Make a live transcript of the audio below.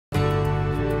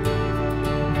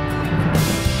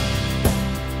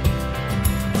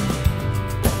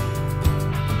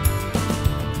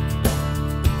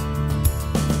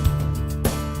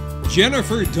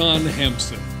Jennifer Dawn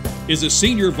Hamson is a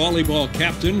senior volleyball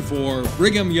captain for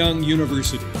Brigham Young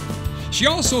University. She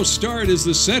also starred as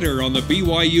the center on the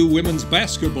BYU women's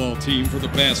basketball team for the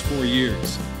past 4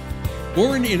 years.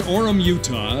 Born in Orem,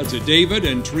 Utah, to David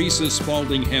and Teresa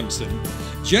Spalding Hamson,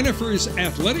 Jennifer's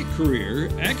athletic career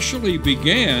actually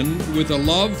began with a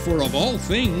love for, of all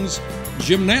things,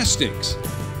 gymnastics.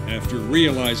 After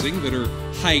realizing that her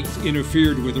height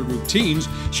interfered with her routines,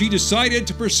 she decided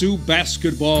to pursue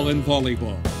basketball and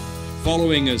volleyball.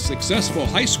 Following a successful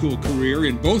high school career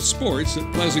in both sports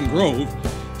at Pleasant Grove,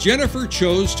 Jennifer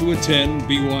chose to attend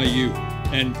BYU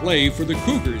and play for the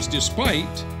Cougars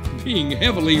despite being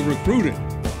heavily recruited.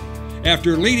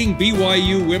 After leading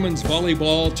BYU women's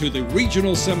volleyball to the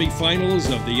regional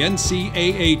semifinals of the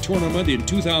NCAA tournament in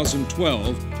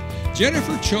 2012,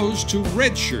 Jennifer chose to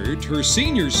redshirt her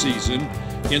senior season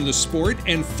in the sport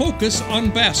and focus on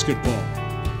basketball.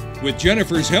 With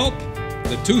Jennifer's help,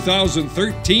 the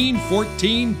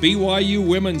 2013-14 BYU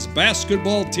women's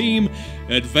basketball team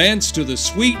advanced to the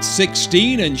Sweet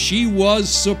 16, and she was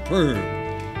superb.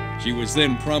 She was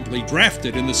then promptly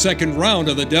drafted in the second round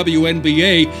of the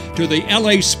WNBA to the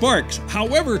LA Sparks.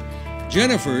 However,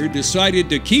 Jennifer decided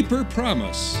to keep her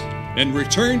promise and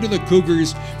return to the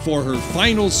Cougars for her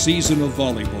final season of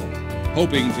volleyball,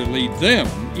 hoping to lead them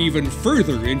even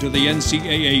further into the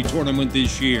NCAA tournament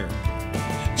this year.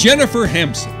 Jennifer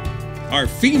Hamson, our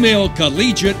Female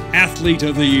Collegiate Athlete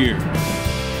of the Year.